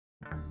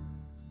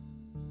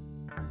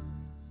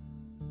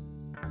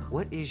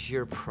What is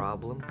your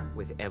problem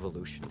with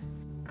evolution?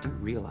 Do you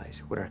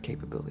realize what our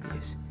capability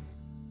is?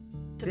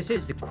 This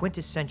is the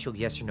quintessential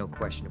yes or no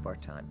question of our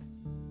time.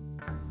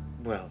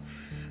 Well,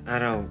 I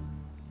don't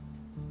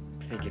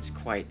think it's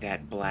quite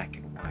that black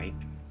and white.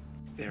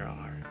 There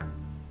are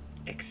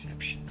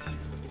exceptions.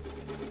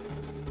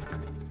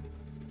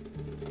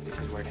 This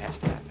is where it has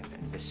to happen,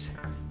 and this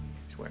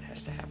is where it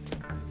has to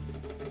happen.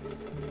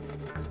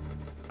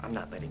 I'm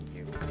not letting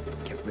you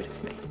get rid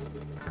of me.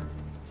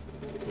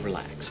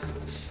 Relax,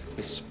 Alice.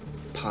 This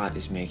pod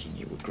is making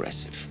you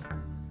aggressive.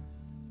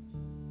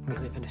 We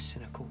live in a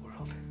cynical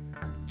world.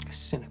 A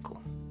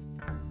cynical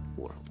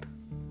world.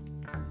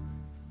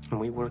 And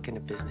we work in a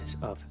business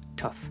of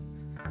tough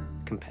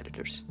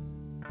competitors.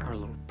 Our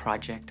little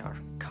project, our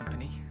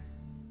company,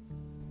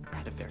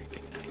 had a very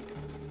big night.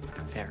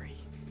 A very,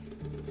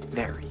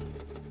 very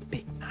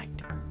big night.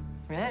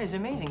 I mean, that is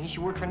amazing. He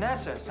should work for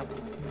NASA or something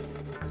like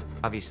that.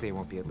 Obviously, I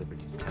won't be at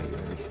liberty to tell you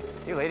everything.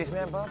 You ladies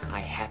man, boss? I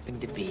happen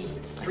to be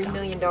 $3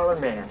 million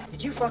man.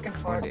 Did you fucking I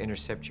fart? wanted to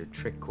intercept your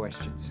trick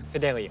questions.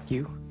 Fidelio.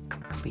 You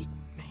complete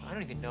me. I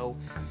don't even know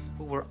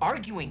what we're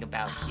arguing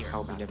about here.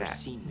 How have you never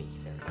seen me?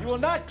 You will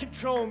not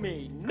control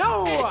me.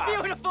 No!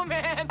 It's beautiful,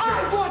 man!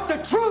 I want the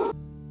truth!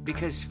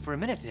 Because for a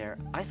minute there,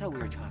 I thought we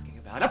were talking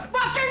about a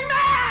fucking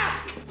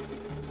mask!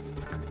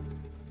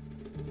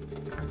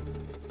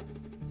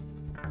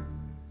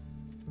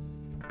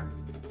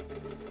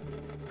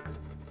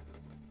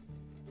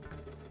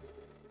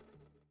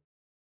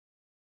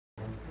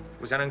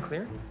 Was that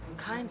unclear?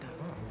 Kinda.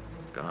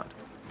 God.